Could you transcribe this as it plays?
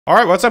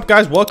Alright, what's up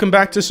guys? Welcome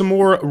back to some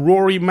more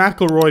Rory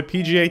McIlroy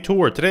PGA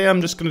Tour. Today I'm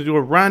just going to do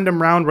a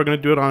random round. We're going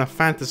to do it on a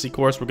fantasy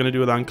course. We're going to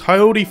do it on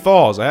Coyote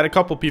Falls. I had a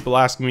couple people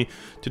asking me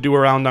to do a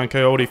round on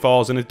Coyote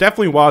Falls, and it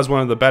definitely was one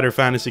of the better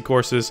fantasy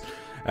courses.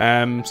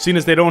 Seeing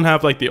as they don't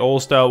have like the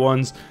old style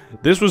ones,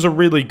 this was a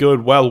really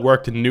good,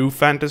 well-worked new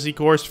fantasy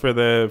course for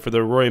the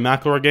Rory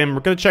McIlroy game.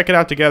 We're going to check it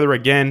out together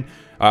again.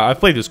 I've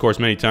played this course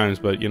many times,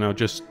 but you know,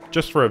 just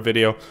for a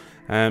video.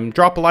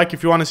 Drop a like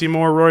if you want to see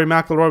more Rory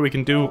McIlroy. We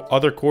can do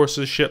other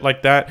courses, shit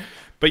like that.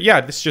 But yeah,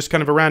 this is just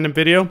kind of a random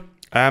video.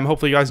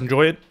 Hopefully you guys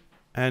enjoy it.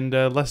 And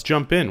let's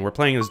jump in. We're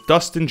playing as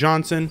Dustin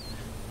Johnson.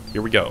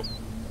 Here we go.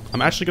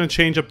 I'm actually going to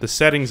change up the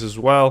settings as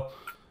well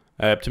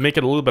to make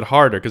it a little bit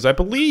harder. Because I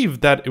believe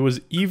that it was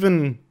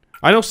even...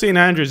 I know St.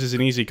 Andrews is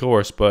an easy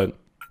course, but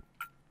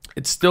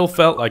it still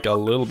felt like a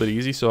little bit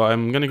easy. So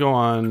I'm going to go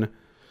on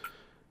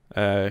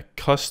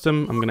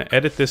custom. I'm going to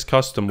edit this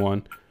custom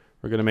one.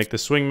 We're going to make the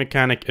swing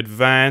mechanic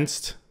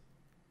advanced.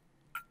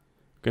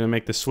 We're going to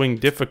make the swing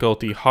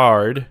difficulty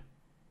hard.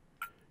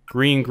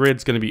 Green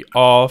grid's going to be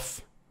off.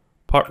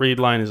 Putt read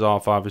line is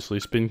off, obviously.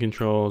 Spin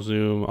control,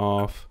 zoom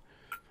off.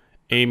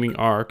 Aiming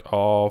arc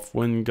off.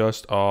 Wind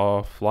gust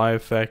off. Fly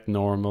effect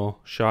normal.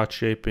 Shot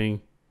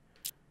shaping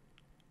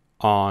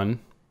on.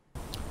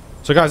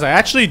 So guys, I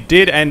actually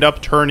did end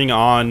up turning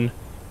on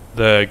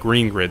the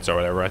green grids or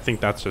whatever. I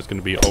think that's just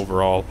going to be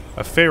overall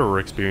a fairer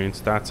experience.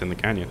 That's in the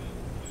canyon.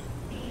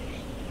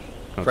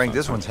 Frank,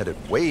 this one's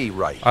headed way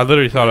right. I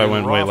literally thought I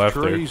went way left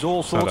there.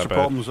 All sorts of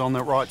problems on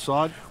that right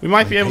side. We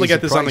might be able to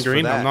get this on the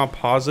green. I'm not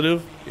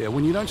positive. Yeah,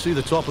 when you don't see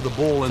the top of the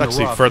ball in the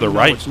actually rough, further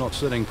right it's not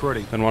sitting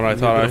pretty. than what I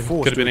thought. I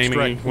could have been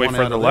aiming way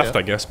further left,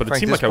 I guess, but it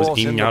seemed like I was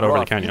aiming out over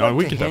the canyon. Oh,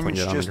 we can definitely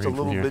get on the green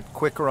from here. 100%.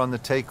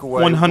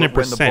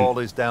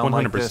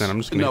 100%.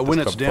 I'm just No, when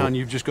it's down,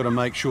 you've just got to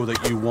make sure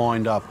that you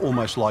wind up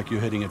almost like you're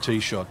hitting a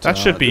tee shot. That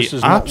should be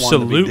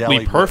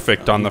absolutely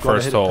perfect on the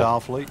first hole.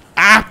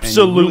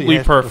 Absolutely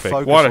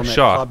perfect. What a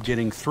shot.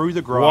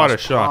 What a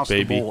shot,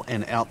 baby.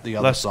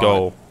 Let's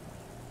go.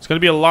 It's going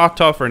to be a lot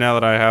tougher now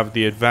that I have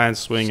the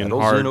advanced swing and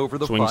hard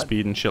swing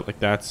speed and shit like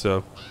that.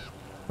 So,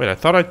 wait, I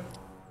thought I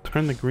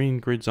turned the green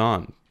grids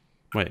on.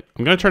 Wait,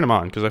 I'm going to turn them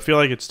on because I feel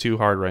like it's too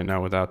hard right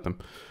now without them.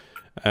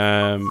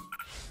 I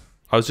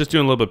was just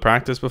doing a little bit of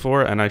practice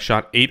before, and I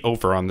shot 8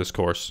 over on this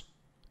course.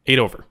 8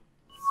 over.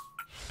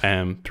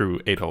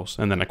 Through 8 holes,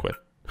 and then I quit.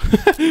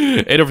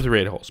 8 over through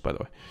 8 holes, by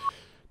the way.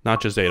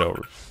 Not just 8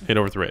 over. 8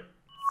 over through 8.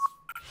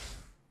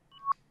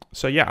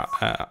 So yeah,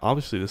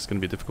 obviously this is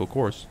going to be a difficult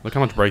course. Look how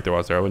much break there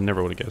was there. I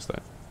never would have guessed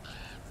that.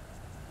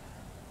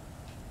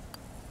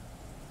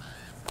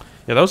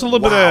 Yeah, that was a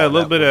little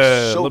bit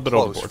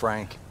overboard.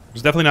 Frank. It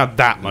was definitely not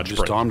that much break.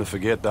 Just time to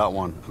forget that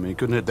one. I mean, you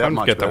couldn't hit that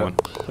much. That one.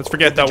 Let's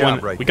forget that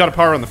one. We got a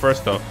par on the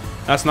first though.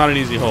 That's not an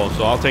easy hole,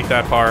 so I'll take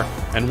that par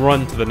and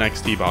run to the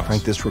next tee box.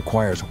 Frank, this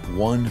requires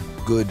one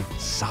good,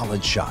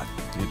 solid shot.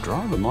 Your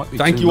driver might be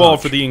Thank you all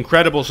for the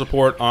incredible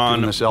support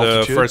on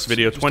the first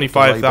video.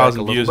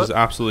 25,000 views is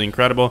absolutely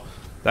incredible.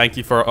 Thank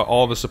you for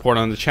all the support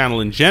on the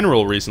channel in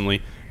general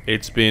recently.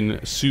 It's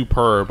been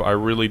superb. I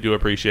really do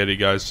appreciate it,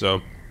 guys.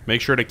 So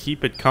make sure to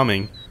keep it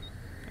coming.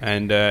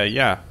 And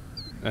yeah,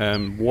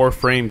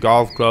 Warframe,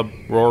 Golf Club,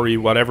 Rory,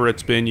 whatever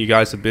it's been, you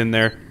guys have been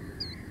there.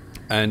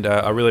 And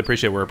I really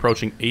appreciate it. We're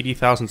approaching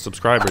 80,000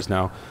 subscribers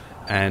now.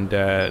 And,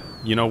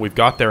 you know, we've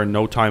got there in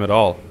no time at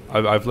all.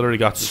 I've literally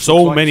got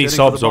so many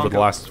subs over the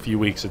last few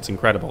weeks. It's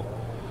incredible.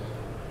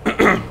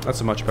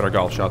 That's a much better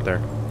golf shot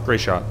there. Great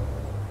shot.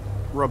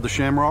 Rub the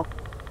shamrock.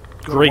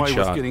 Great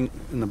shot. Getting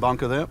in the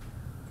bunker there.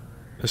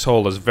 This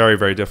hole is very,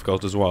 very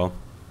difficult as well.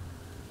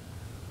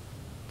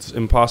 It's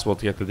impossible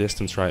to get the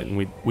distance right, and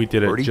we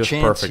did it just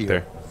perfect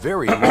there.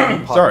 Very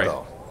long putt, sorry,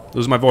 though.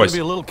 lose my voice. Be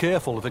a little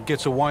careful if it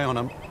gets away on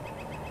him.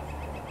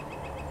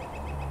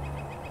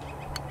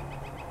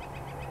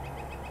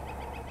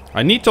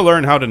 I need to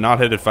learn how to not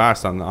hit it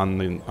fast on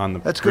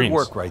the That's greens. good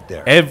work right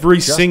there. Every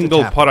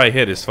single putt I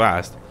hit is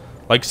fast.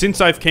 Like since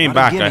I've came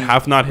back, I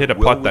have not hit a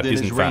putt that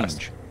isn't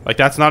fast. Like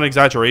that's not an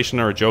exaggeration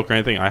or a joke or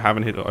anything. I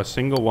haven't hit a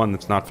single one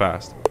that's not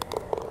fast.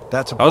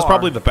 That was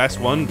probably the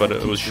best one, but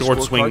it was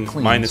short swing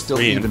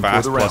 -3 and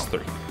fast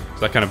 +3. So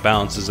that kind of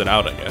balances it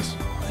out, I guess.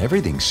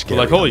 Everything's scary.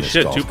 But like holy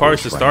shit, 2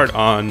 pars to start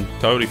on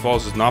Coyote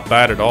Falls is not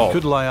bad at all. You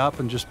could lay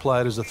up and just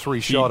play it as a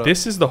 3-shotter.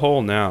 This is the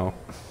hole now.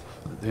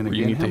 Then again,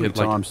 you need how to many hit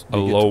like times a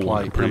low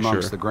one, I'm pretty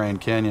amongst sure, the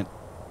Grand Canyon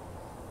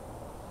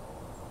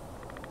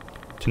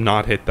to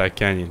not hit that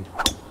canyon.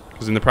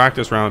 Because in the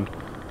practice round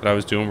that I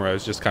was doing, where I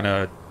was just kind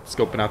of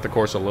scoping out the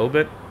course a little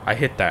bit, I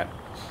hit that,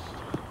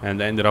 and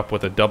ended up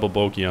with a double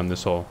bogey on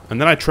this hole. And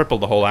then I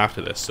tripled the hole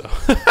after this, so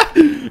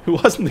it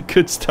wasn't a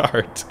good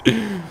start.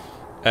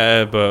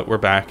 But we're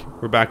back.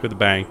 We're back with a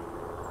bang.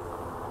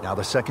 Now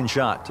the second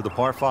shot to the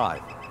par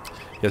 5.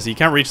 Yeah, so you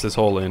can't reach this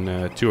hole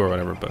in 2 or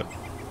whatever, but.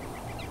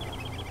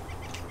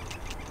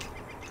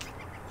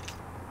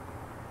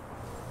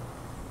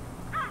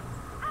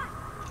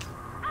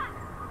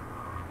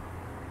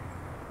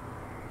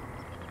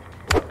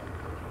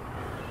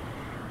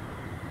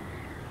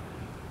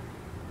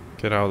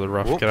 Get out of the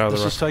rough. Get out of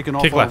the rough. Taken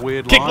Kick off left.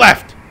 Weird Kick line.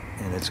 left.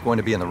 And It's going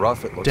to be in the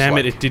rough, it looks Damn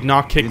like. it, it did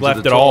not kick Into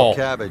left the at tall all.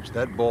 Cabbage.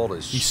 That ball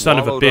is You son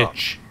of a swallowed up.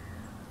 bitch.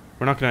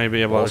 We're not going to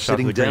be able Ball to shot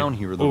to the sitting down green.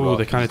 here in the Oh, rough.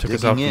 they kind of He's took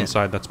us out digging from in. the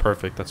side. That's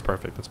perfect. That's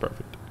perfect. That's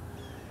perfect.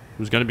 It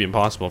was going to be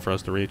impossible for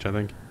us to reach, I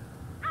think.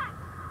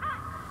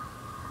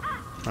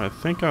 I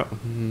think let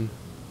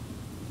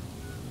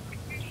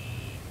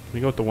me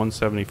go with the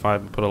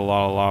 175 and put a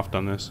lot of loft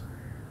on this.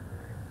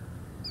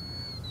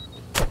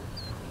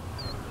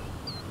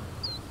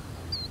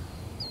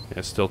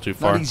 Yeah, still too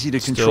far. Not easy to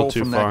Still control too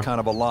from far. that kind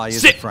of a lie,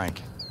 is Sit! it,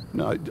 Frank?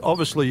 No,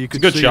 obviously you It's a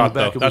could good see shot, in the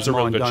back though. of That's his a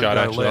real mind, good don't shot,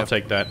 go actually. I'll left.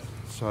 take that.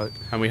 So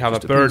And we have a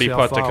just depends birdie how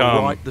putt to far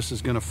come. right this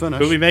is going to finish.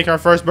 Could we make our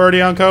first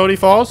birdie on Coyote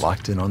Falls?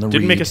 Locked in on the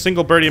Didn't make a read.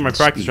 single birdie in my And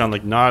practice speed. round.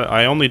 Like, not.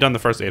 I only done the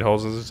first 8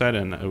 holes, as I said,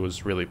 and it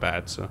was really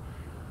bad. So,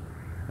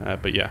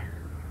 but yeah.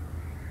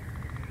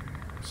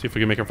 See if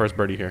we can make our first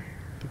birdie here.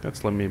 I think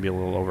that's maybe a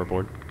little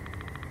overboard.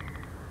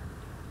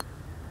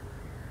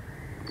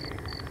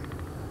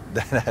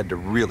 That had to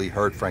really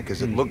hurt, Frank,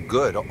 because it looked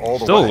good all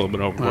the Still a way. little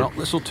bit overboard. Well,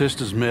 this will test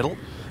his metal.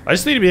 I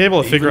just need to be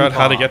able to figure Even out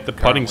how to par, get the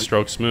putting currently.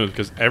 stroke smooth,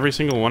 because every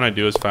single one I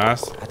do is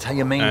fast. That's how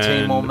you maintain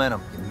And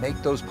momentum. You make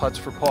those putts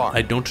for par.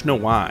 I don't know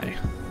why.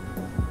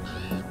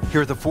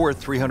 Here at the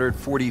fourth,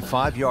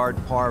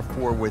 345-yard par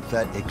 4 with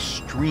that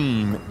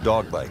extreme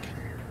dogleg.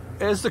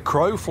 As the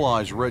crow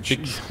flies, Rich,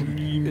 it's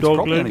Dogleg?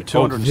 probably only Oh,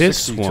 260,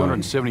 this one.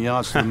 270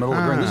 yards to the middle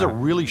of the green. This is a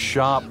really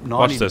sharp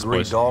Watch this, 90-degree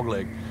boys.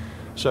 dogleg.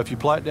 So if you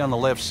play it down the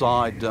left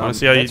side, Wanna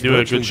see how you that's do a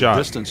virtually good the shot.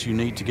 distance you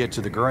need to get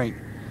to the green.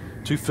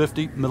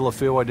 250, middle of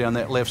fairway down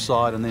that left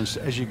side, and then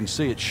as you can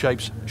see, it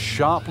shapes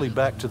sharply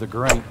back to the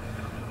green.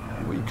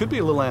 Well, you could be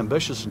a little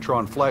ambitious and try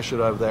and flash it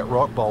over that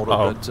rock boulder,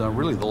 Uh-oh. but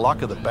really the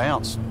luck of the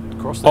bounce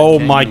across that Oh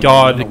canyon, my you don't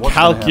know God! what's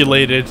gonna happen.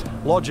 Calculated.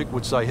 Logic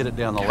would say hit it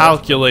down the left.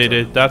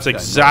 Calculated. That's Okay, no, it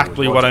was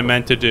exactly what I logical.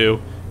 meant to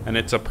do, and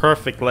it's a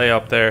perfect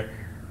layup there.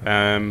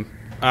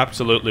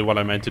 Absolutely what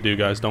I meant to do,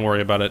 guys. Don't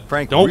worry about it.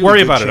 Frank, Don't really worry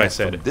good about it. I chance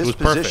said from it. this It was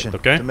perfect. position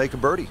Okay. to make a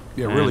birdie.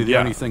 Yeah, really And the yeah,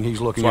 only thing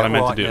he's looking that's what at I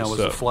meant right to do, now is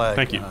so the flag.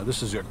 thank you.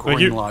 This is a Thank green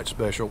you. light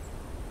special.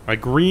 A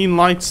green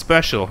light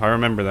special. I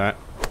remember that.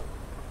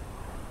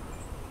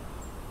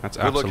 That's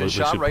Good looking absolutely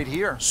shot right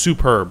here.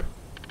 superb.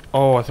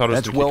 Oh, I thought it was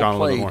That's going to kick well on a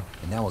little played. more.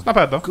 And that was Not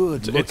bad though.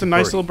 good. It's a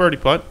nice little birdie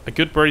putt. A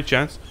good birdie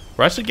chance.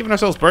 We're actually giving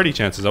ourselves birdie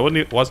chances. I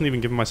wasn't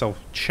even giving myself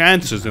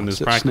chances in this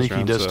It's a practice sneaky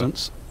round. So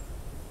distance.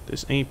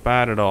 this ain't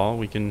bad at all.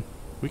 We can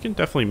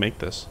definitely make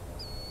this.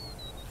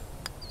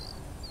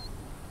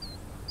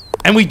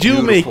 And we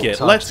do Beautiful make it.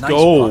 touch. Let's Nice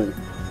go. putt.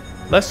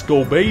 Let's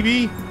go,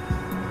 baby.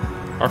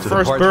 Our To the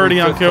first par birdie 3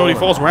 on fifth Coyote hole.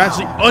 Falls. We're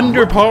actually Wow.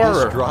 under par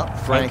This drop, on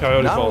Frank,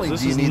 Coyote not Falls. only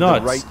This do you is need nuts.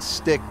 the right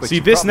stick, but See,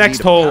 you this probably next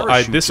need a hole,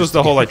 parachute this was just the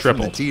to hole get I from the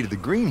tripled. tee to the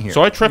green here.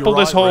 So I tripled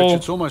You're this right, Rich. hole.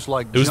 It's almost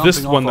like It was this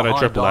jumping one off that a I high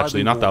tripled, diving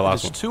actually, not that board.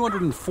 last It's one.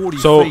 240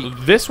 So feet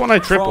this one I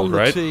tripled, from the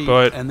right? tee,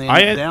 But and then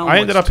I ended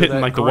downwards up to hitting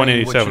that like the green,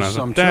 187. which I is was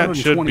some like, that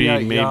should be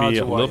 228 maybe yards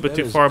a away. little bit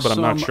That too is far, but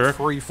I'm not some sure.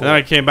 free And then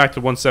I came back to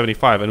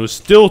 175, and it was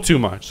still too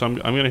much. So I'm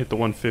gonna hit the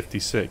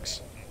 156.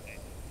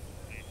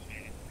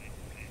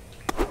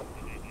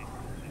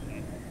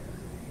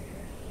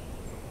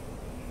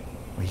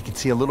 Well, you can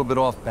see a little bit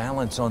off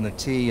balance on the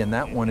tee, and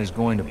that one is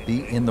going to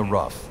be in the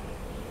rough.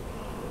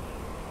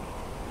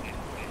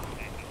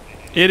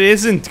 It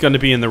isn't going to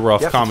be in the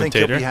rough, You have to think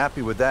commentator. he'll be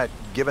happy with that,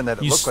 given that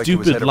it You looked like it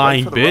was stupid headed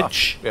lying right for the rough.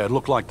 bitch. Yeah, it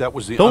looked like that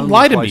was the Don't only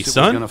lie to place me, it was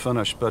son. gonna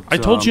finish, but I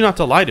told you not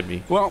to lie to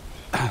me. Well,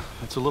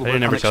 it's a little I bit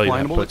didn't ever tell you that,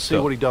 unexplainable. but Let's see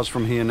still. what he does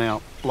from here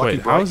now. Lucky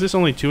Wait, break. how is this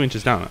only 2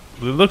 inches down?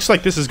 It looks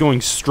like this is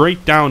going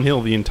straight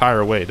downhill the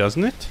entire way,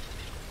 doesn't it?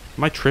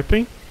 Am I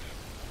tripping?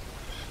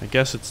 I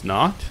guess it's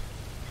not.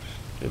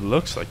 It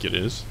looks like it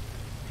is.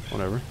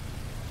 Whatever.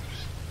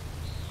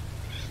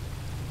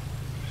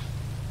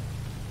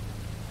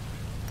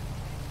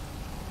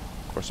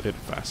 Of course, I hit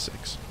it fast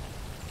 6.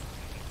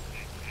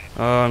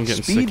 I'm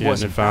getting Speed sick of hitting it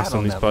wasn't fast bad on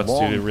on these that putts, dude.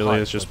 long It really putt,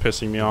 is just but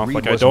pissing me off. read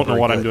Like, I wasn't don't know very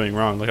what I'm good. doing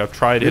wrong. Like, I've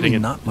tried Really hitting it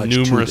not much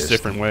to numerous this.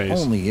 different The ways.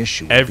 only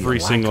issue would be a Every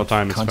lack single of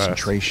time it's fast.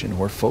 concentration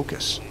or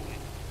focus.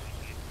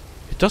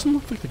 It doesn't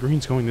look like the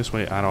green's going this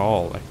way at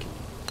all. Like,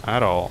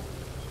 at all.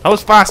 That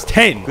was fast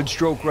 10. Good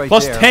stroke right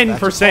Plus there. 10%.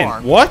 That's a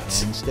par,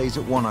 What? And stays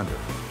at 1 under.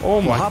 Oh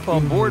my! Well, hop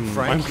on board,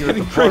 Frank. I'm Here at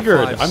getting the par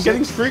triggered. 5, I'm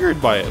getting 6.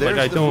 triggered by it. There's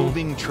Like, I the don't.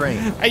 moving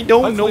train. I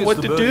don't know Hopefully what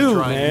it's to the birdie do,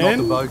 train, not the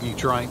man. bogey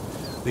train.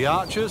 The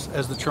archers,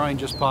 as the train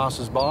just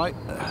passes by, they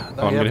I'm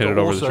gonna have hit to it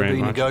over the also train,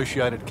 be watch.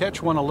 negotiated.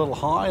 Catch one a little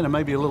high and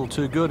maybe a little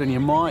too good, and you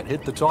might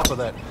hit the top of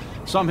that.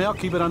 Somehow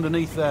keep it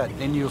underneath that,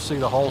 and you'll see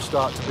the hole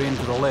start to bend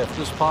to the left.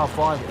 This par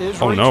 5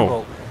 is Oh reachable.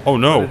 no! Oh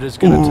no! But it is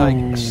going to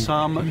Ooh. take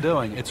some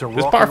doing. It's a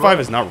This rock par and 5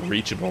 roll. is not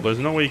reachable. There's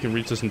no way you can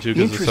reach this in 2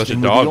 because it's such a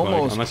Interesting, with the dog leg.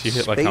 almost Unless you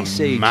hit like a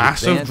space-age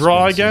massive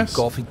draw, I advancements in guess.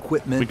 Golf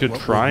equipment, We could what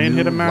try with and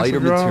hit a new, massive lighter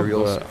draw,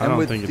 materials, but I and don't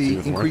with think it's the even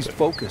worth increased it.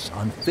 focus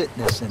on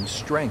fitness and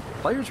strength,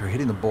 players are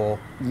hitting the ball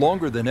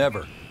longer than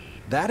ever.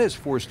 That has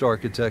forced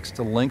architects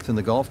to lengthen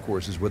the golf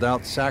courses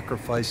without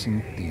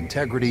sacrificing the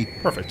integrity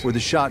Perfect. or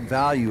the shot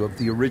value of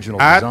the original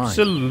design.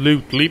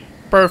 Absolutely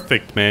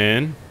perfect,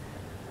 man.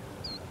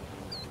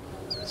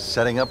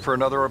 Setting up for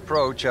another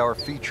approach, our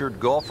featured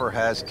golfer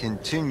has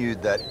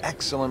continued that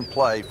excellent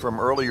play from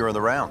earlier in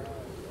the round.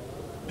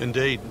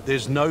 Indeed.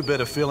 There's no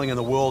better feeling in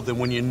the world than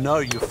when you know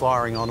you're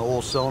firing on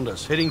all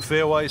cylinders. Hitting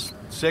fairways,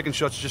 second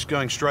shot's just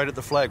going straight at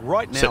the flag.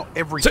 Right now,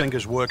 everything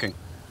is working.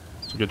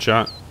 It's a good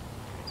shot.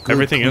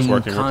 Everything is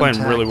working. We're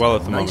playing really well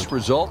at the moment. Nice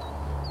result,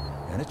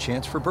 and a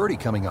chance for birdie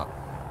coming up.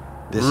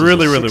 This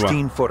really, is a really well.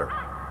 16-footer.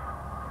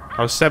 I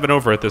was 7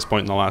 over at this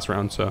point in the last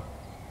round, so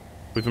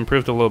we've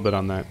improved a little bit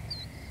on that.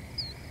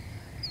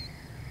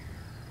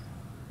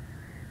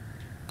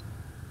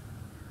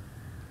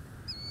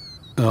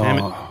 Damn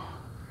it.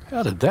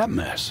 How did that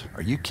miss?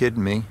 Are you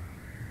kidding me?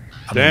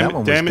 Damn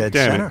it, damn it,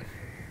 damn it.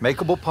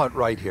 Makeable putt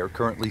right here,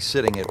 currently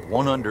sitting at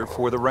 1 under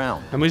for the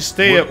round. And we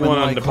stay at 1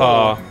 under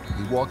par.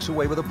 He walks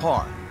away with a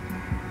par.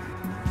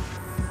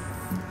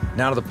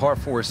 Now to the par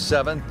 4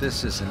 7th.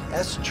 This is an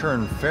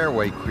S-turn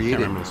fairway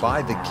created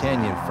by the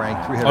Canyon, Frank.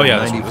 395 Oh yeah,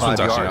 this one's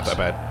actually yards. not that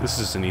bad. This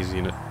is an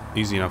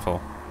easy enough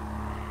hole.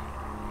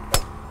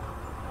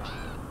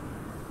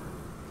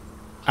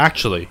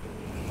 Actually,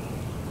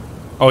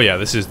 oh yeah,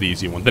 this is the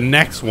easy one. The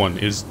next one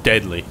is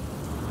deadly.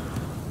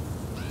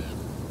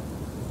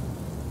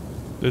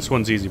 This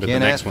one's easy, but the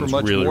next one's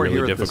really,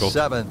 really difficult. The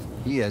 7th,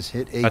 he has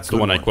hit a That's the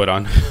one I quit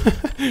on.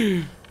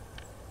 I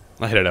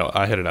hit it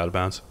out of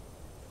bounds.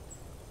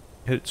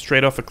 Hit it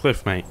straight off a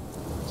cliff, mate.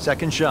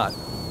 Second shot.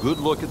 Good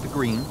look at the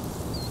green.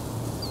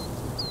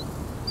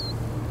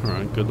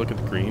 Alright, good look at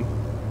the green.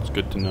 It's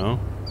good to know.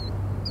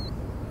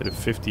 Hit it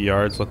 50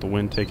 yards, let the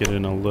wind take it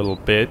in a little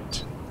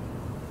bit.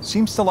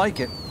 Seems to like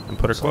it. And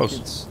put her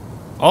close.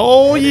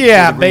 Oh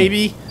yeah,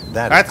 baby!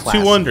 That's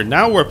 2 under.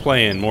 Now we're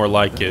playing more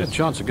like it.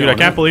 Dude, I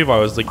can't believe I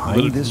was like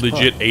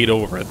legit 8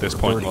 over at this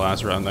point in the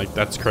last round. Like,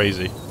 that's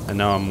crazy. And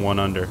now I'm 1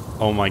 under.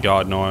 Oh my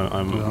god, no,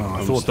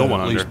 I'm still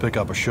 1 under. Pick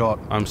up a shot.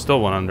 I'm still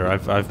 1 under.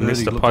 I've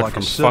missed a putt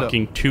from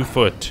fucking 2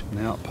 foot.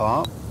 Now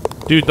par.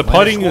 Dude, the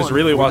putting is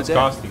really what's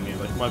costing me.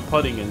 Like, my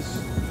putting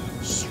is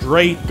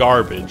straight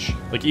garbage.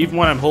 Like, even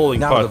when I'm holding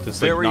putt,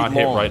 it's like not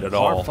hit right at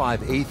all. Par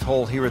 5 8th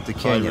hole here at the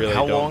Canyon. Really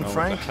How long, know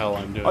Frank? What the hell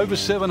I'm doing, Over man.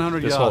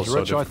 700 This yards, hole's so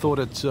Rich. I thought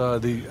it's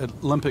the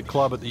Olympic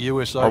Club at the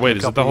US Open. Oh wait,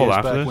 is it the hole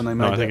after this? When they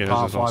No, made I think that it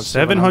par is. 5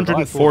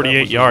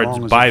 748 yards,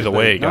 by the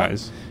way, No,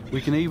 guys. we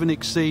can even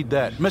exceed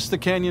that. Miss the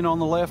canyon on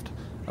the left,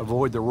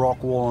 avoid the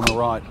rock wall on the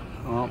right.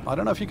 Well, I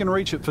don't know if you can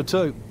reach it for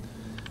 2,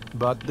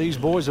 but these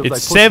boys, if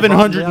It's they push the button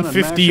down and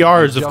 750 mash it,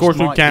 yards. they Of course, just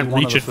we might can't be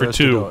one of reach the it for first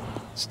to do 2. it.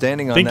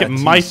 Standing on I think that it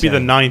might be the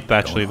T7. 9th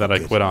actually that I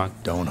quit on.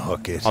 Don't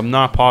hook it. I'm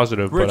not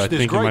positive, but Rich, I there's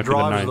think it great might be the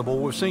drivers of the 9th. ball.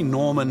 We've seen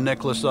Norman,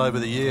 Nicholas over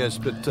the years,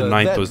 but The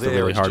 9th that was the there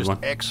really is hard just one.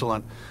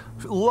 excellent.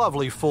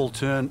 Lovely full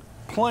turn,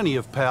 plenty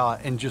of power,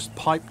 and just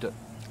piped it.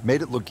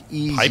 Made it look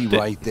easy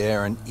right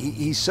there, and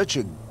he's such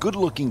a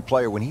good-looking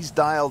player. When he's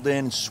dialed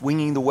in,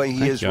 swinging the way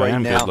he is right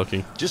now,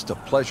 just a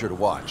pleasure to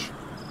watch.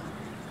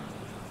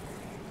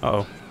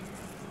 Uh-oh.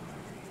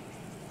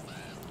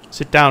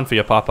 Sit down for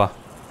your papa.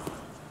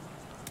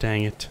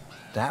 Dang it.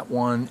 That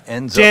one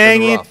ends up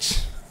in the rough. Dang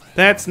it!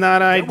 That's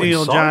not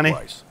ideal, Johnny.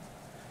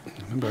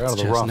 Remember, out It's of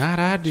the just rough. not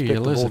ideal,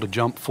 Expect the is ball it? to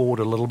jump forward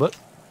a little bit.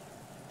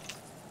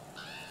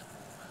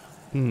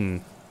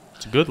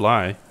 It's a good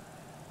lie.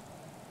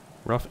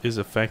 Rough is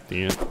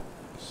affecting it.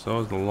 So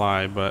is the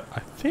lie, but I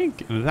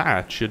think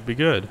that should be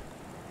good.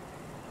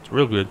 It's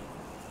real good.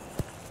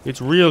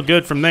 It's real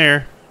good from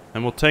there.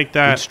 And we'll take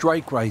that. Good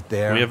strike right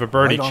there. We have a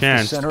birdie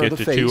chance to get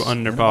to 2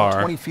 under par.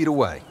 20 feet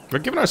away. We're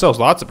giving ourselves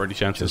lots of birdie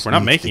chances. Just We're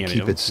not needs making to any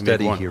keep of them. it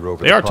steady here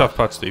over They the are putt. tough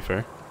putts, to be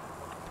fair.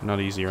 Not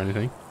easy or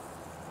anything.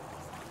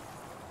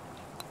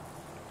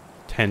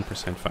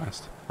 10%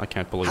 fast. I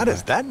can't believe How that.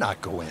 does that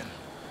not go in?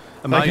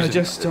 Amazing. Like, I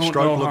just don't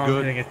Stroke know looked how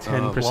good. I'm getting it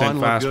Line 10% looked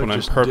fast good, when I'm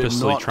just did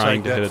purposely not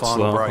trying take to hit that it final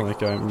slow.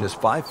 break. Like, I'm Just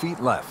 5 feet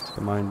left.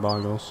 the mind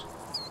boggles.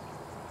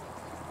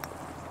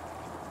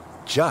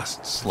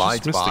 Just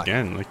slides Just missed by.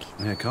 again. Like,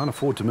 Yeah, can't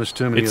afford to miss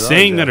too many it's of those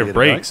saying out that here it today.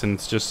 breaks, and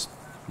it's just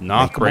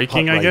not Makeable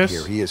breaking, putt I right guess.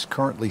 Here. He is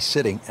currently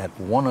sitting at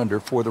 1 under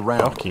for the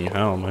round. Fucking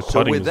hell, my So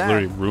putting with is that,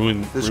 literally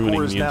the score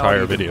ruining is the now entire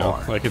even video.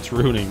 par. Like, it's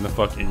ruining the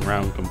fucking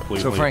round completely.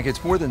 So Frank,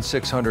 it's more than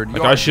 600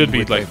 Like, yards. I should be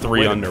With like the- 3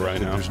 wait a under minute,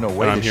 right now. There's no And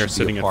way I'm this here should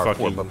sitting be a at par 4,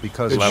 fucking but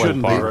because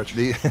level par.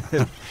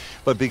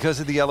 but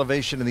because of the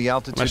elevation and the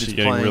altitude, I'm actually it's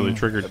getting playing really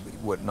triggered.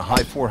 What, in the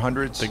high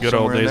 400s? The good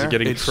old somewhere in days there? of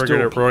getting It's triggered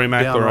still at Rory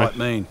downright McIlroy.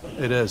 mean.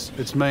 It is.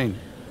 It's mean.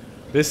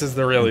 This is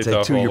the really It's like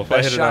tough 2 of hole. your If I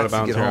best hit it out of shots to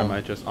bounds get here, I home.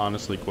 might just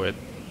honestly quit.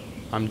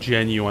 I'm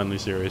genuinely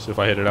serious. If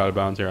I hit it out of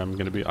bounds here, I'm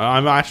gonna be.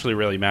 I'm actually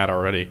really mad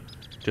already,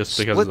 just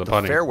because Split of the the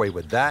putting. fairway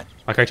with that.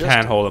 Like, I Just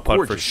can't a hold a putt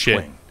for gorgeous shit.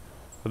 swing.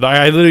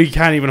 I literally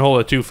can't even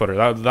hold a 2-footer.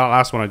 That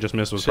last one I just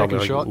missed was Second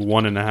probably like shot.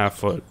 1.5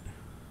 foot.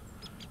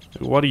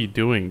 What are you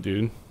doing,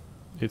 dude?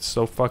 It's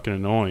so fucking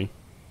annoying.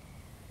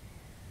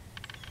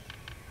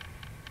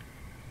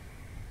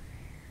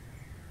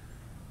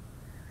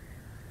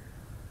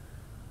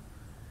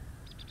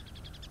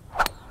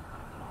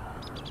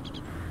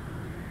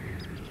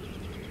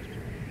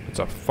 It's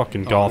a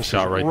fucking golf This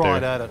shot is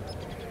right there. at it.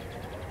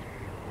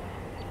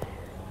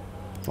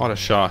 What a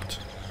shot.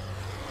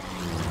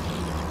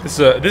 This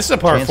is a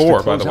par Chance to 4,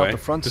 by close the out way. the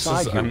front This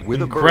side is here an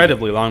with a birdie.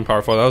 incredibly long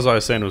par 4. That was what I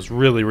was saying. It was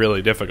really,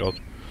 really difficult.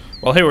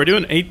 Well, hey, we're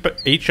doing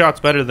 8 shots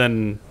better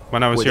than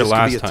when I was Boy, here this could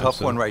last be a time. tough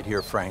so one right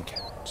here, Frank.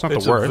 It's not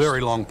It's the worst. a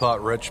very long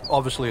putt, Rich.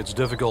 Obviously, it's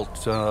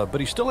difficult, but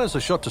he still has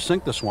a shot to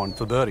sink this one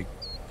for birdie.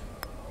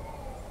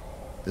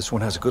 This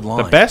one has a good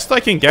line. The best I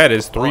can get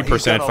is Oh, he's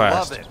 3% gonna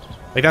fast. love it.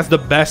 Like, that's the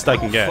best I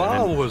can get.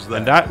 far was that?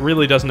 And that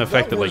really doesn't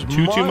affect That it like was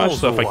too much. miles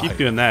So if I away. keep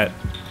doing that,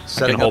 I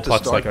Setting can hold up to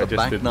putts start like I the just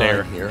back did nine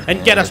there here, and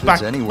get and us if back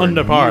it's anywhere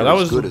under par. near That as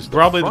was good as the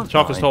probably the front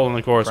toughest nine, hole in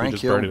the course. We Frank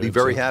just Hill birdied will be it,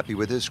 very so happy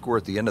with his score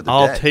at the end of the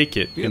I'll day. take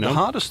it. You The know.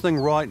 hardest thing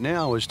right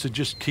now is to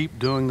just keep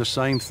doing the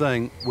same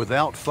thing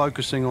without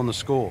focusing on the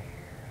score.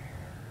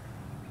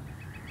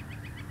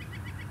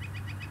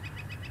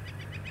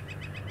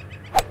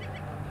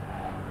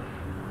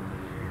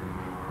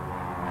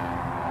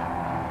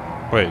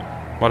 Wait,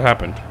 what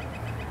happened?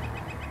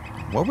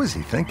 What was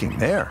he thinking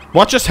there?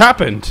 What just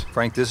happened?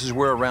 Frank, this is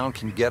where a round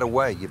can get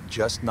away. You've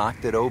just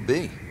knocked it OB.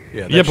 Yeah,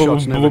 that Yeah,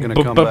 shot's never going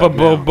to come back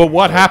now. but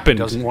what happened?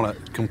 Doesn't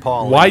want to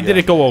compile. Why the, did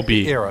it go OB?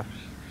 the error.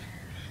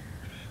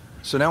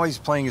 So now he's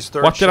playing his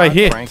third What did shot, I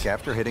hit? Frank,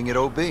 after hitting it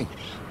OB.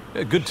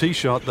 Yeah, good tee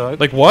shot though.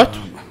 Like what?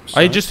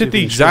 So I just hit the see if we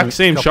can exact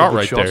string same a couple shot good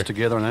right shots there.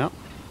 Together now.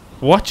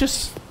 What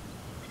just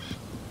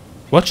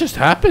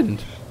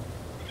happened?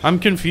 I'm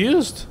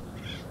confused.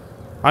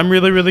 I'm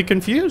really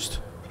confused.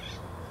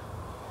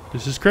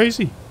 This is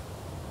crazy.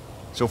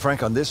 So,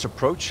 Frank, on this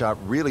approach shot,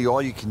 really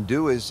all you can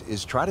do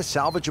is try to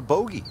salvage a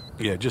bogey.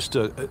 Yeah, just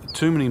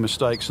too many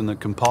mistakes in the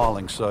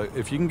compiling. So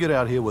if you can get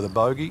out here with a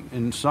bogey,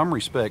 in some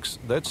respects,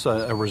 that's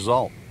a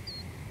result.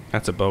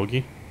 That's a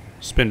bogey.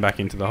 Spin back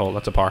into the hole.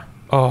 That's a par.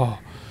 Oh,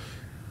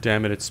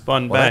 damn it! It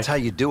spun Well, back. that's how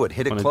you do it.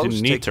 Hit it when I close,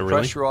 didn't need take to, the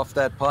really. pressure off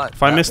that putt.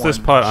 If I That miss this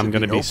one putt, I'm should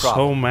going to be no so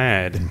problem.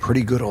 mad. Been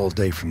pretty good all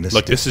day from this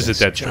Look, this is a distance,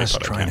 dead straight just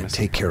putt. I trying can't to miss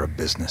take care of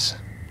business.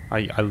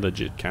 I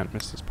legit can't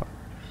miss this putt.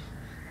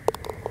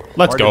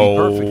 Let's Hard to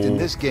go. be perfect in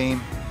this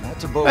game.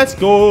 That's a bogey. Let's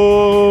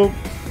go.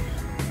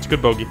 It's a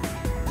good bogey.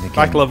 And again,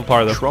 Back level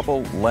par though.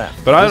 Trouble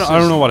left. But I This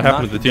don't know what is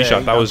happened not to the tee day, shot.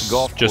 That not was the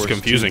golf just course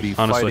confusing, to be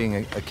honestly. fighting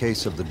a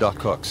case of the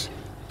duck hooks.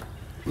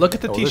 Look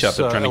at the Oh, tee this, shot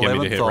they're trying to get me to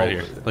 11th hit right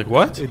hole, here. Like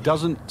what? It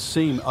doesn't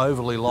seem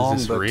overly long,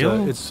 this but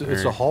real? it's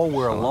Or- a hole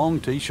where a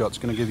long tee shot's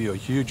going to give you a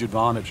huge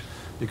advantage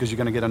because you're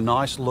going to get a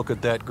nice look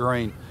at that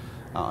green.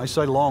 I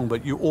say long,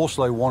 but you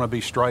also want to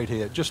be straight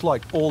here, just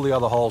like all the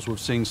other holes we've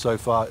seen so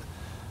far.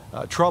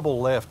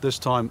 Trouble left this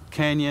time.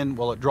 Canyon,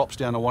 well, it drops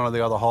down to one of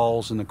the other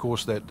holes, and of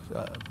course that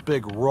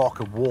big rock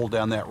of wall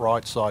down that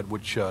right side,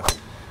 which,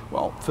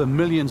 well, for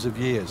millions of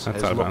years That's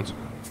has out of looked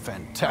bounds.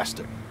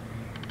 fantastic.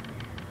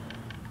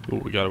 Ooh,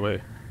 we got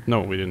away.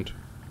 No, we didn't.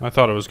 I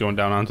thought it was going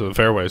down onto the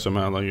fairway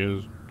somehow. Like it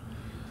was.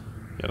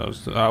 Yeah, that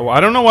was. I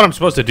don't know what I'm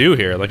supposed to do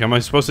here. Like, am I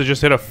supposed to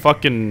just hit a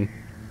fucking?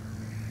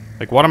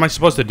 Like, what am I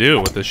supposed to do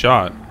with this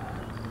shot?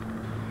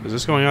 Is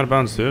this going out of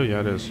bounds too? Yeah,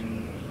 it is.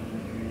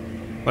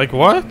 Like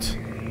what?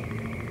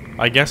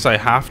 I guess I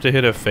have to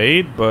hit a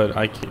fade, but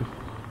I can't.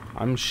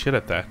 I'm shit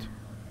at that.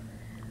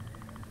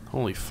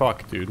 Holy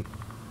fuck, dude.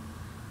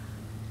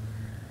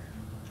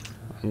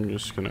 I'm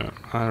just gonna.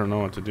 I don't know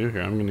what to do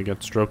here. I'm gonna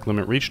get stroke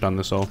limit reached on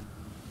this hole.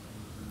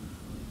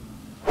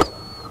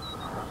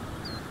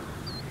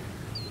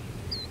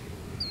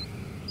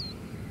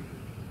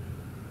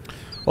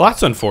 Well,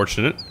 that's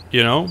unfortunate,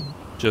 you know?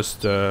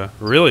 Just,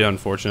 really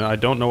unfortunate. I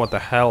don't know what the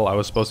hell I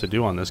was supposed to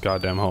do on this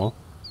goddamn hole.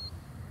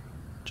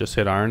 Just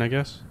hit iron, I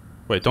guess?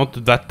 Wait,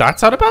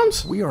 that's out of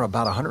bounds? We are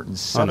about Oh,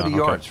 170 no,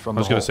 yards okay. from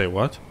I was the gonna hole. say,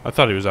 what? I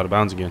thought he was out of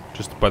bounds again,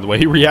 just by the way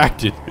he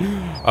reacted.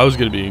 I was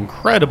gonna be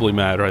incredibly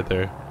mad right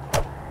there.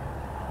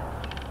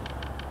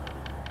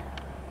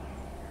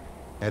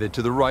 Headed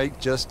to the right,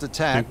 just a I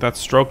tad. think that's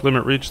stroke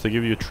limit reached. They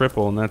give you a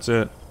triple, and that's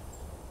it.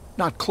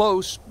 Not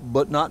close,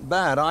 but not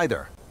bad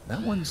either.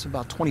 That one's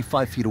about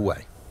 25 feet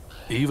away.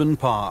 Even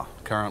par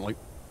currently.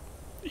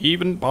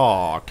 Even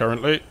bar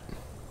currently.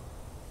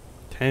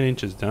 10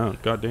 inches down.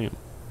 God damn.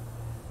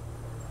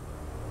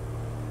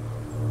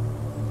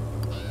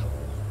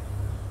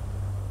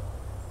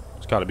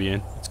 It's gotta be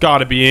in. It's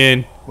gotta be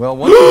in. Well,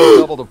 once you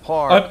double the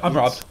par, I'm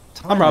robbed. it's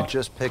time I'm to robbed.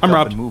 just pick I'm up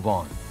robbed. and move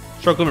on.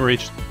 Stroke limit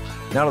reached.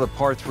 Now to the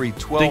par 3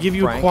 12. They give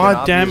you a Frank, quad,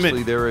 and damn it.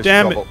 obviously there is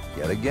Damn it. trouble.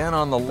 Yet again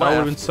on the That left.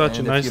 would've been such a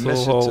and nice if you miss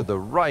little it hole. to the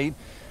right,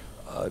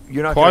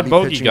 you're not Quad going to be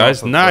bogey, pitching guys.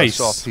 off of Nice.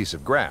 a soft piece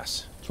of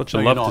grass. That's what you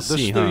No, love you're to not. This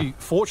see, is huh? the,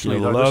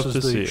 fortunately, You though, love this to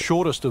is see the it.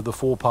 shortest of the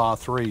 4 par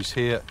 3s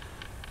here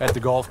at the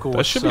golf course.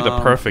 That should be the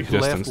perfect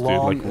left distance, dude.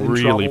 long Like, in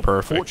really trouble.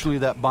 perfect. Fortunately,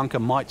 that bunker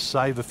might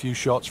save a few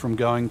shots from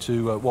going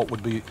to what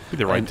would be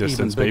the right an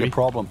distance, even bigger baby.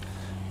 problem.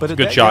 But at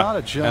Good that shot.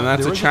 yardage, And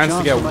that's there a is chance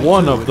to get make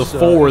one two. of the It's,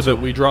 4 it's that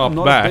we dropped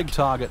not back. a big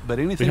target, but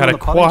anything We had on a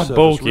the putting quad surface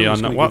bogey really is on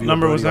gonna that. What give you a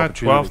number was birdie that?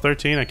 12,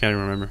 13? I can't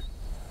even remember.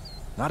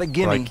 Not a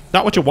gimme. Like,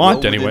 not what you but want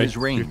well within anyway. his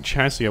range. Your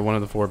chance to get one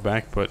of the 4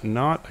 back, but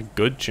not a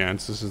good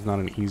chance. This is not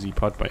an easy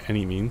putt by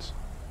any means.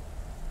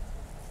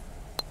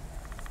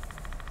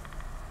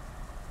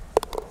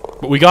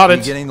 But we got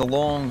it. Getting the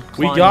long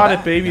We climb got it,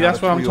 back. baby. Now That's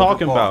to what I'm 3 over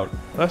talking par. about.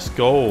 Let's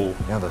go.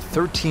 Now the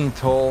 13th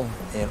hole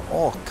and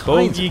all kinds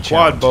Bogey, of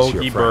quad, challenges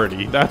bogey, here, Frank.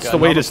 birdie. That's Got the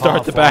way to another start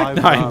par the back 5,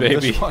 9,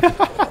 this baby.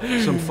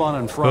 one, some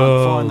fun in front.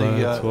 Oh, Find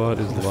that's what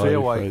is the life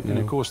fairway, right and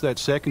now. of course that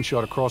second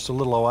shot across the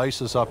little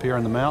oasis up here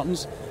in the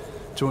mountains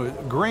to a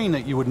green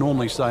that you would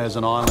normally say is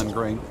an island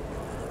green.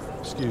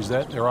 Excuse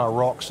that. There are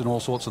rocks and all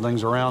sorts of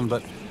things around,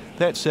 but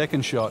that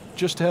second shot,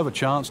 just to have a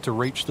chance to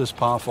reach this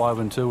par 5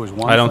 and 2 is one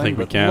thing. I don't think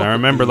we can. I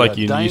remember like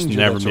you used to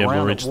never be able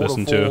to reach this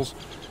in 2.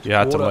 You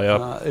had to lay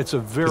up. It's a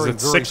very,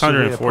 it's very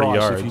 640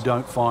 yards. if you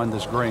don't find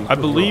this green. I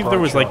believe there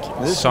was like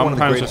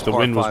sometimes if the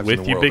wind was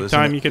with you big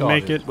time, you could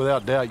make it.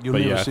 Without doubt, you'll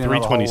but never yeah, see another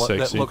hole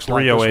 326, that looks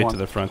 308 like to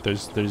the front.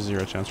 There's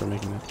zero chance we're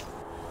making it.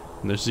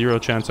 And there's zero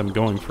chance I'm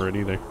going for it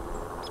either.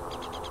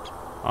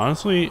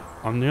 Honestly,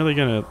 I'm nearly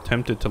gonna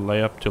attempt it to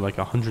lay up to like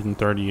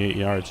 138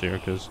 yards here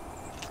because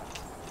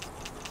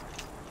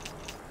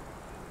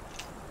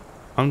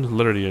I'm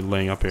literally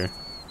laying up here.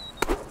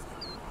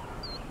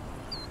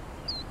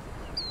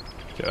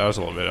 Okay, that was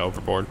a little bit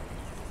overboard.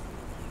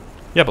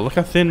 Yeah, but look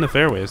how thin the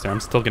fairway is there. I'm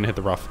still gonna hit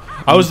the rough.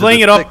 I was laying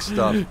it up,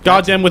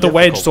 goddamn, with a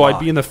wedge, so I'd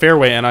be in the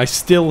fairway, and I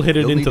still hit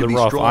it into the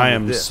rough. I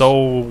am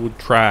so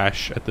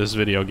trash at this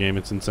video game.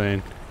 It's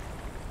insane.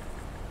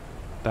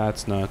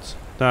 That's nuts.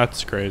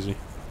 That's crazy.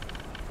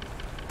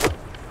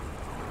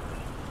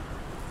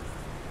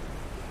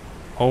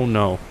 Oh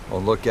no. Oh,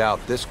 look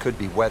out. This could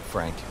be wet,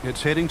 Frank.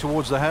 It's heading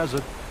towards the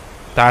hazard.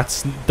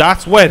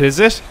 That's wet, is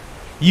it?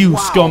 You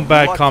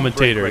scumbag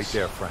commentators. Right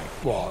there, Frank.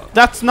 Well,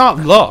 that's not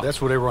luck.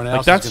 that's what everyone Like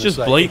else that's is just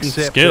say, blatant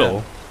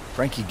skill.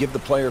 Frankie, give the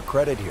player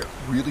credit here.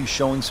 Really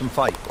showing some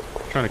fight.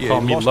 Trying to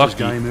call me lost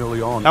lucky. His game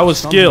early on. That was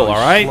skill, all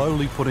right?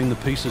 Slowly putting the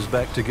pieces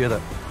back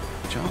together.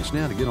 Chance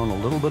now to get on a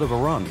little bit of a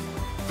run.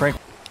 Frank.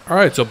 All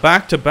right, so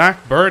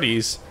back-to-back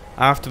birdies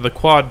after the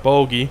quad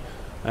bogey.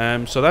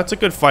 So that's a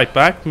good fight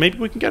back. Maybe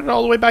we can get it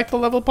all the way back to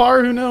level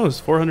par. Who knows?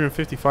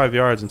 455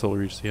 yards until we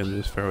reach the end of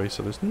this fairway.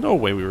 So there's no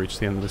way we reach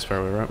the end of this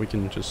fairway, right? We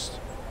can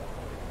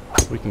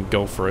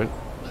go for it.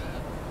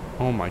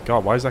 Oh my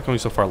god, why is that going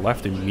so far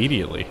left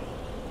immediately?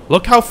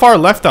 Look how far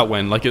left that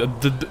went. Like,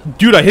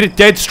 dude, I hit it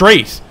dead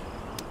straight.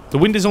 The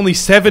wind is only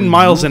 7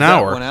 miles an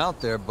hour. Out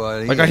there,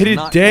 but like I hit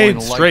it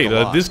dead straight.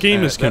 This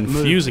game is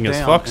confusing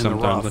as fuck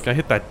sometimes. Like I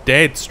hit that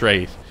dead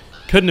straight.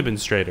 Couldn't have been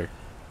straighter.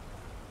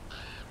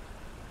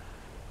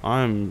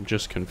 I'm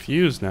just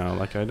confused now.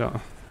 Like I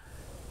don't.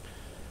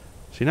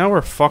 See, now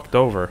we're fucked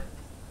over.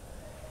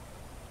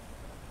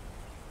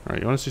 All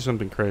right, you want to see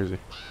something crazy?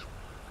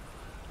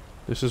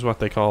 This is what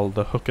they call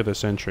the hook of the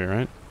century,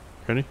 right?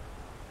 Ready?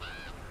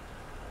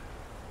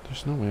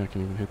 There's no way I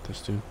can even hit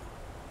this, dude.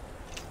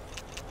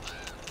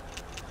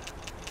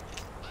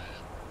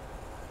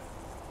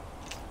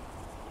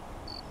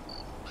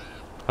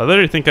 I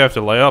literally think I have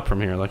to lay up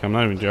from here. Like, I'm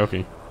not even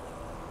joking.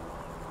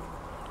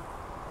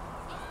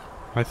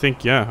 I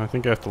think I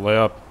have to lay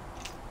up.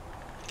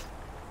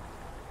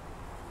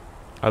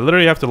 I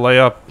literally have to lay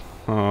up.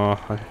 Oh,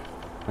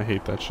 I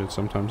hate that shit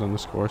sometimes on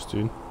this course,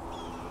 dude.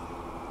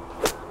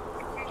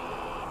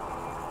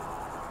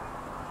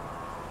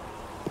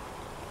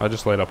 I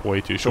just laid up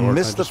way too short. So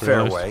missed the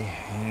fairway,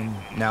 and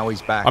now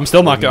he's back. I'm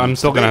still not. I'm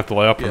still gonna have to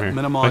lay up from here.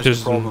 Minimize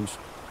the problems.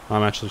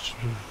 I'm actually.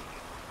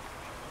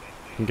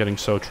 I'm getting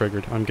so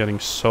triggered. I'm getting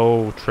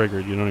so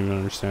triggered. You don't even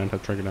understand how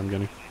triggered I'm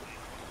getting.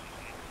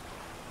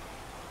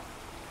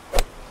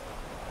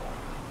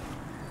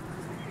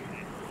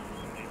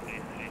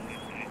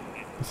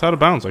 It's out of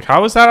bounds. Like,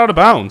 how is that out of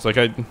bounds? Like,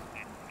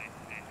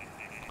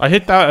 I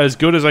hit that as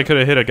good as I could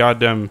have hit a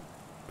goddamn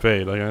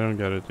fade. Like, I don't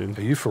get it, dude.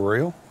 Are you for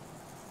real?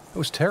 It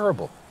was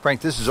terrible.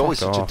 Frank, this is always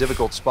such a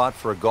difficult spot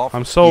for a golfer.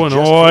 I'm so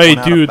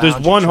annoyed, dude. There's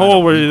one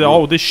hole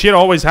where this shit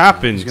always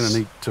happens. He's gonna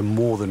need to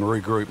more than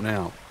regroup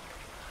now.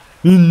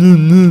 Shut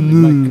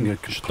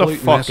the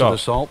fuck up.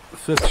 Assault.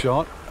 Fifth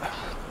shot.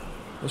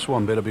 This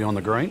one better be on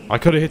the green. I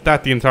could have hit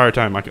that the entire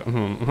time.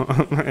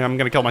 I'm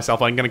gonna kill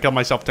myself. I'm gonna kill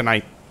myself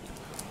tonight.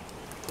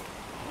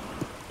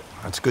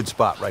 That's a good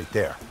spot right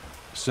there.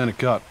 Center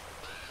cut.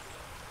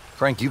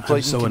 Frank, you've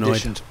played in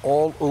conditions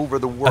all over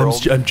the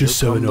world. I'm just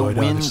so annoyed,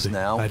 honestly.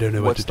 now. I don't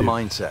know what to do.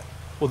 What's the mindset?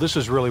 Well, this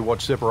is really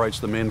what separates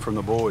the men from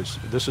the boys.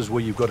 This is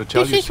where you've got to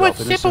tell This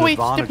yourself is what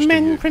separates the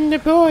men from the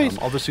boys.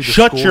 Obviously the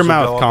Shut scores your will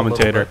mouth, go up a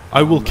commentator. little bit,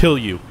 I will kill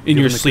you in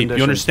your given the sleep. You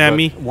conditions, understand but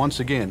me? Once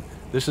again,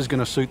 this is going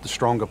to suit the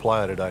stronger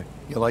player today.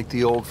 You like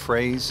the old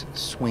phrase,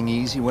 swing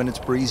easy when it's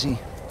breezy?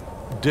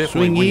 Definitely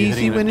Swing when you're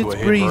easy hitting when it to it's a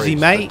head breezy,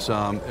 breeze. mate.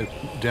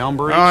 Down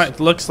breeze. Alright,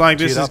 looks like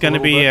this Tee it is up going to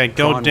a be little a bit,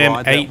 try and goddamn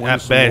ride that 8 wind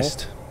at some more.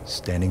 best.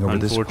 Standing over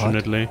this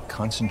Unfortunately. putt,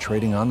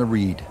 concentrating on the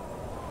read.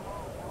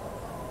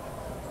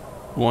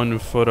 1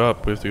 foot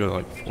up. We have to go to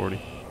like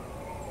 40.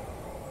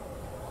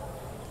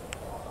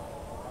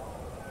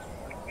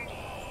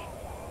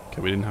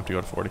 Okay, we didn't have to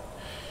go to 40.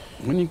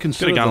 When you Could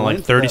consider have gone the like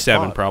length of that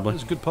 37 putt, probably.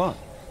 It's a good putt.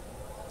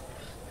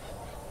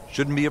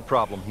 Shouldn't be a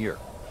problem here.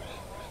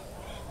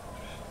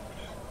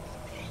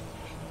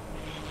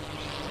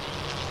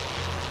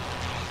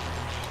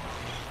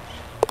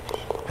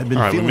 Had been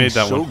Alright, we feeling made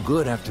that so one.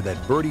 good after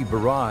that birdie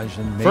barrage,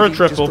 and For a maybe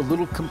just triple. a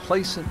little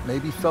complacent,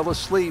 maybe fell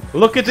asleep.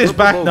 Look at this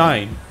Triple back bogey.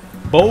 9. Frank,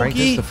 this is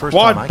Bogey, the first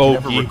time quad I can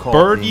ever bogey, recall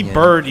birdie, being in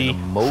birdie, a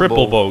mobile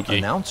triple bogey.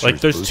 announcer's Like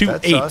there's booth. 2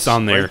 That's 8s us.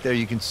 on there. Right there,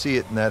 you can see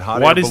it in that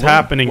hot What air is balloon.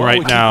 happening While we right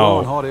keep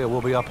blowing now? hot air,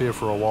 we'll be up here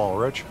for a while,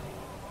 Rich.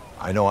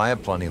 I know I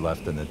have plenty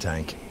left in the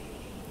tank.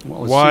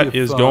 Well, let's What see if,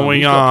 is going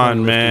he's got plenty on, left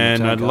in the man?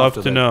 tank I'd love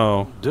after to that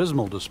know.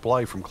 Dismal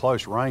display from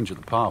close range at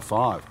the par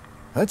 5.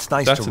 That's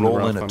nice That's to in the roll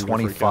rough. in a I'm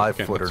gonna freak out.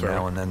 Okay, 25-footer that's right.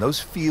 now and then. Those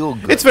feel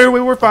good. It's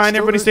fairway. We're fine. Still,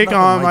 Everybody there's stay nothing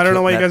calm. like I don't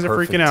know why you hitting guys that are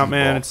freaking perfect out, tee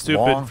man. ball. It's stupid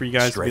Long, for you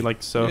guys to be straight.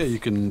 like so. Yeah, you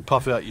can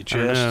puff out your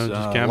I don't chest. know,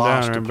 just calm down,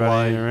 last to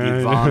everybody, play, all the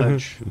right?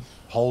 advantage,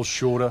 holes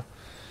shorter.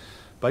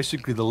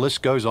 Basically, the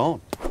list goes on.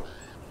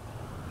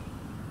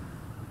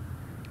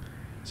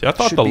 See, I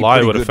thought Should the be lie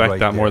pretty would good affect right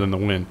that more there. than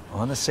the wind.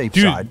 On the safe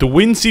Dude, side. the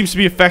wind seems to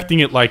be affecting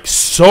it like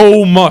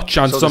so much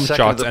on So the some second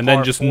shots of the and then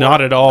par just four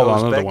not at all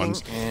goes on other begging,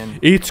 ones. and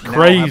It's now have to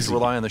crazy.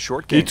 rely on the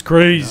short game. It's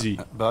crazy.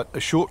 But a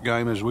short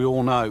game, as we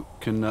all know,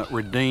 can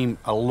redeem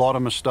a lot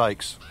of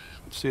mistakes.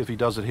 Let's see if he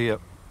does it here.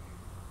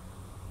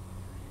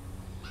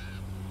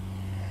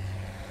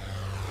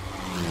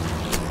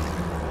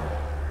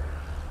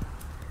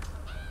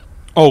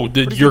 Oh,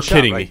 Pretty you're good shot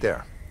kidding right me.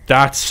 there.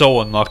 That's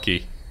so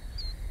unlucky.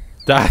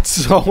 That's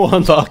so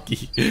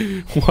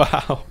unlucky.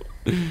 Wow.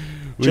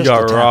 We Just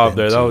got a tap robbed in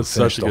there. That to was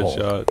such a finish good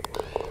the hole.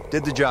 shot.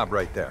 Did the job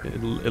right there.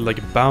 It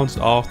like bounced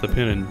off the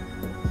pin and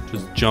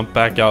just jumped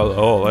back out of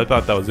the hole. I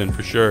thought that was in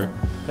for sure.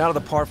 Now to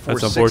the par 4.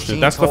 That's unfortunate.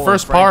 16th That's the hole,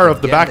 first and Frank, par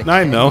of the again, back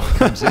nine, though. canyon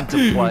comes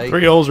into play.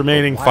 3 holes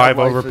remaining, The 5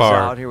 wildlife over is par.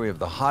 out here. We have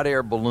the hot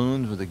air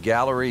balloons with the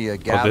gallery this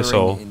gathering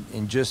hole.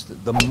 in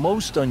just the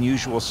most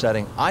unusual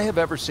setting I have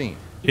ever seen.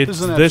 It's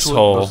This is an this absolute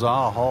hole.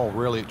 bizarre hole,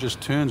 really. It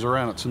just turns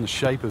around. It's in the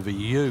shape of a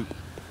U.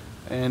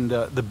 And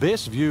the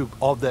best view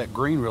of that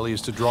green, really,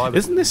 is to drive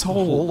Isn't this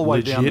hole all the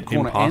way down the legit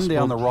corner and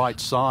down impossible? the right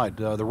side.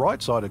 The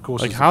right side, of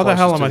course, Like, is how the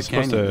hell closest am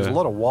I to the supposed canyon. to There's a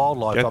lot of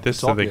wildlife get up this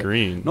the to top the here.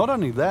 green? Not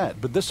only that,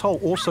 but this hole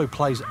also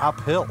plays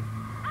uphill.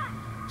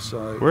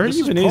 So Where this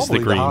even is is the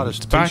probably green? hardest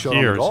It's back tee shot on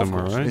here the golf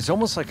somewhere, course. right? It's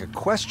almost like a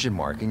question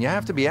mark, and you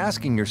have to be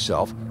asking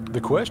yourself,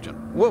 The question.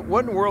 what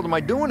in the world am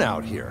I doing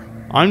out here?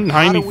 I'm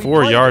How do we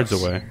 94 play yards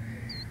this? away.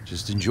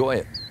 Just enjoy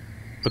it.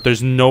 But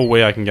there's no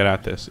way I can get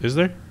at this. Is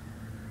there?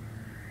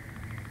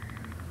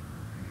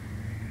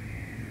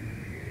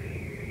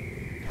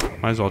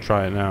 Might as well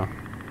try it now.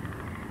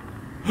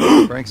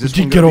 Frank's We this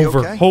one did get gonna be over.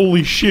 okay?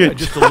 Holy shit.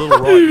 Just a little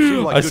right.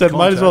 Seemed like I good said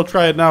might as well contact.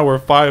 try it now. We're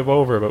 5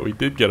 over, but we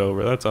did get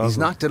over. That's He's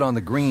awesome. knocked it on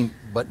the green,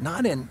 but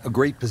not in a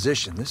great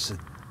position. This is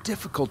a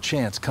difficult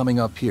chance coming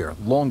up here.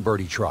 Long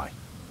birdie try.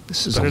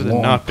 This is Better a than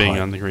long not being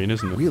putt. on the green,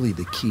 isn't it? Really,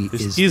 the key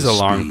This is is the a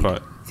long speed.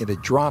 putt. If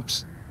it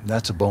drops,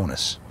 that's a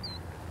bonus.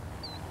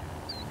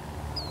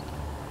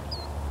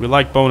 We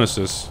like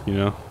bonuses, you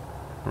know,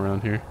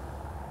 around here.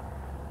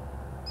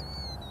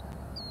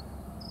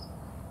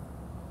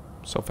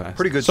 So fast.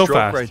 Pretty good so stroke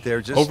fast. right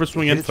there. Just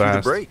Overswinging hit it through the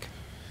fast. break.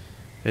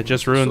 It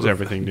just ruins Sort of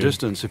everything, dude.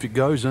 Distance. If it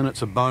goes in,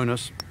 it's a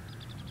bonus.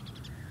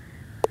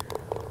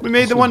 We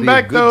made This the would one be a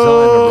back good time to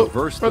though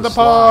reverse for the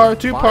slide. par.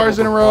 2 Five pars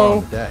in a over par on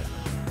row. the day.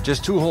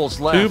 Just 2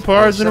 holes left. 2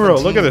 pars in a row.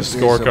 Look at this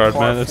 17 is a scorecard,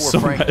 par man. It's 4. so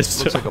Frank, messed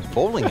looks up. like a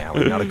bowling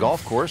alley, not a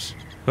golf course.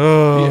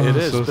 Oh, Yeah, it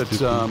is, so but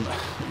stupid.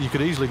 you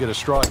could easily get a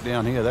strike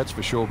down here, that's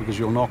for sure, because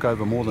you'll knock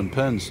over more than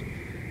pins.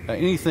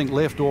 Anything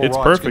left or It's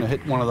right is perfect. going to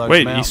hit one of those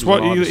Wait, mountains he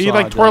on either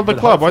like side, twirled the but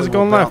club. Why is it hopefully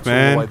going will left, bounce all the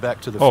man? way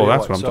back to the Oh, fairway.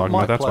 that's what I'm So it talking might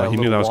about. That's play why a he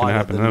knew that little was going to wider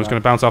happen. than, Then it was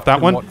going to bounce off that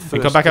than one what and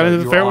come first, back out into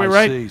the your fairway, eye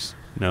right? sees.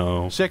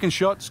 No. Second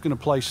shot's going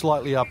to play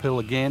slightly uphill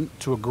again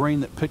to a green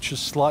that pitches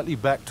slightly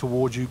back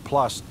towards you,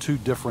 plus 2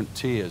 different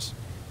tiers.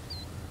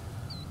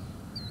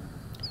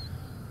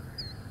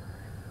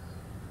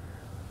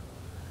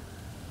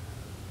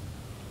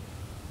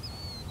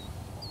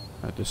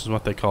 This is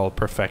what they call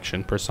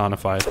perfection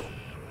personified.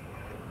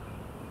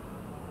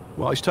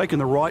 Well, he's taking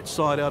the right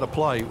side out of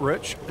play,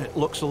 Rich. It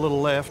looks a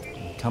little left.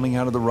 Coming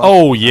out of the rough.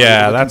 Oh able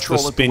yeah, to that's the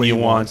control it spin way you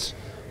he want. wants.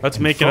 Let's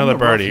And make from another the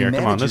rough, birdie he here. Come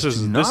on, manages this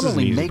is to not an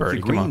only easy make birdie.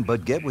 the Come green, on.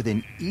 but get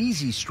within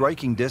easy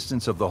striking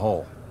distance of the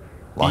hole.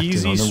 Locked in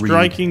Easy on the read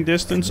striking and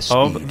distance the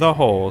of speed. the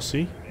hole.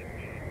 See?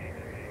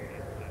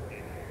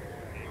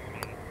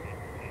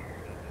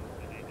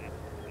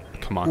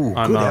 Come on. Ooh,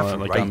 I'm good not effort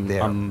like right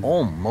there.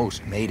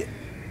 Almost made it.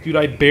 dude,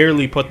 I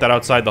barely put that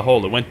outside the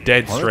hole. It went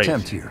dead Another straight.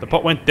 attempt here. The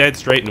putt went dead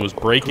straight and it was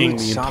breaking Good,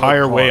 the solid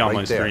entire way par on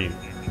right my there. stream.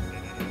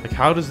 Like,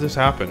 how does this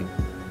happen?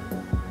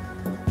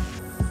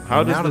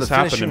 How And now does to this the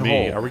happen to finishing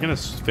me? hole. Are we gonna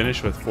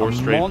finish with 4 A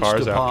straight pars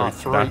monster par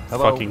after three. that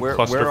Hello, fucking where are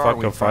clusterfuck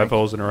we, of 5 Frank?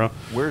 holes in a row?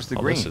 Where's the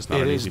Oh, green? this is not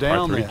It an is easy par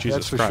down 3. there, Jesus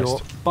that's for Christ. sure.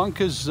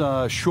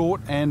 Bunker's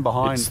short and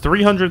behind. It's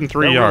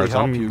 303 They'll yards. really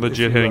help I'm you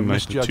legit if you, hitting like the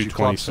misjudge your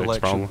club 226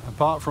 selection. probably.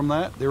 Apart from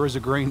that, there is a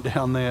green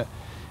down there.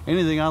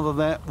 Anything other than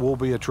that will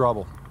be a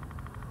trouble.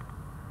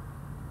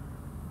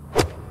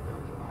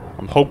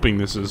 I'm hoping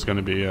this is going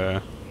to be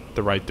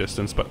the right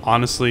distance, but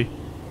honestly,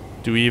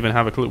 do we even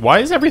have a clue? Why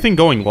is everything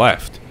going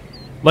left?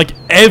 Like,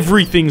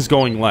 everything's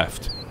going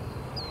left.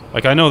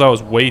 Like, I know that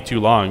was way too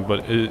long,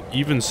 but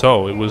even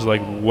so, it was like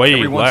way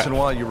Every once left. in a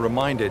while, you're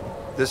reminded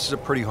this is a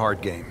pretty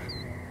hard game.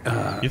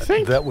 You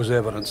think? That was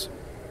evidence.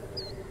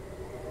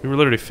 We were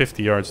literally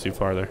 50 yards too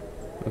far there.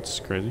 That's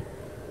crazy.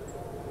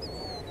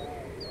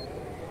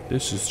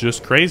 This is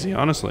just crazy,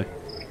 honestly.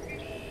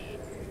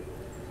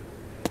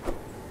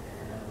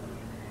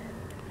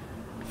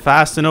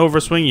 Fast and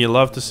overswing, you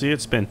love to see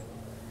it spin.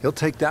 He'll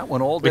take that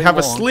one all day We have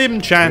a long.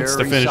 slim chance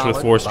to Very finish with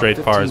solid, 4 about straight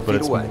 15 pars, but feet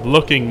it's away.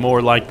 looking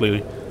more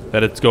likely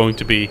that it's going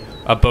to be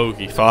a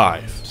bogey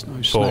 5. no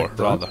 4, snack,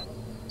 though. rather.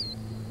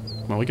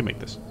 Come on, we can make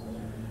this.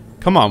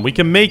 Come on, we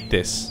can make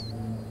this.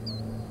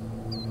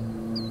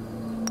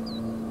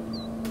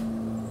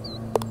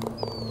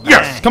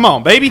 Yes! Come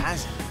on, baby!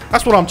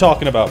 That's what I'm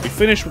talking about. We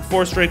finished with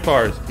 4 straight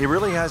pars. It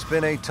really has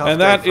been a tough And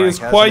day, that Frank, is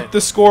hasn't quite it? the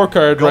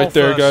scorecard right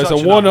there, guys. Such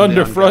A an 1 up and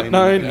under down front game,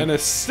 9 and and a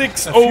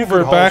 6 A few over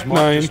good holes back might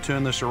 9. just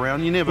turn this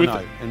around. You never With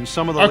know. And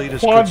some of the A leaders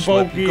quad could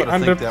slip. bogey You've got to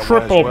and a think that way as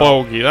triple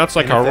well. bogey. That's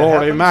like And a if that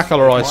Rory happens,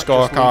 McIlroy you might just leave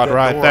scorecard that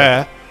right door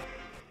there.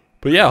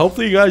 But yeah,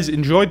 hopefully you guys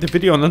enjoyed the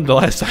video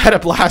nonetheless. I had a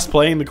blast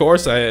playing the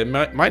course. It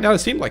might not have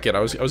seemed like it. I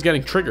was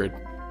getting triggered.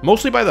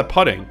 Mostly by the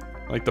putting.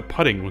 Like, the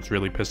putting was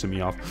really pissing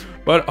me off.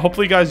 But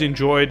hopefully you guys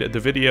enjoyed the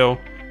video.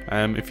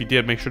 If you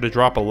did, make sure to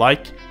drop a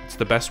like. It's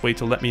the best way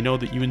to let me know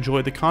that you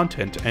enjoy the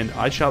content. And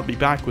I shall be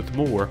back with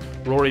more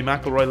Rory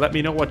McIlroy. Let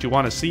me know what you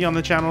want to see on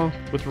the channel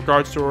with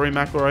regards to Rory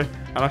McIlroy,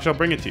 and I shall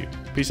bring it to you.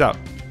 Peace out.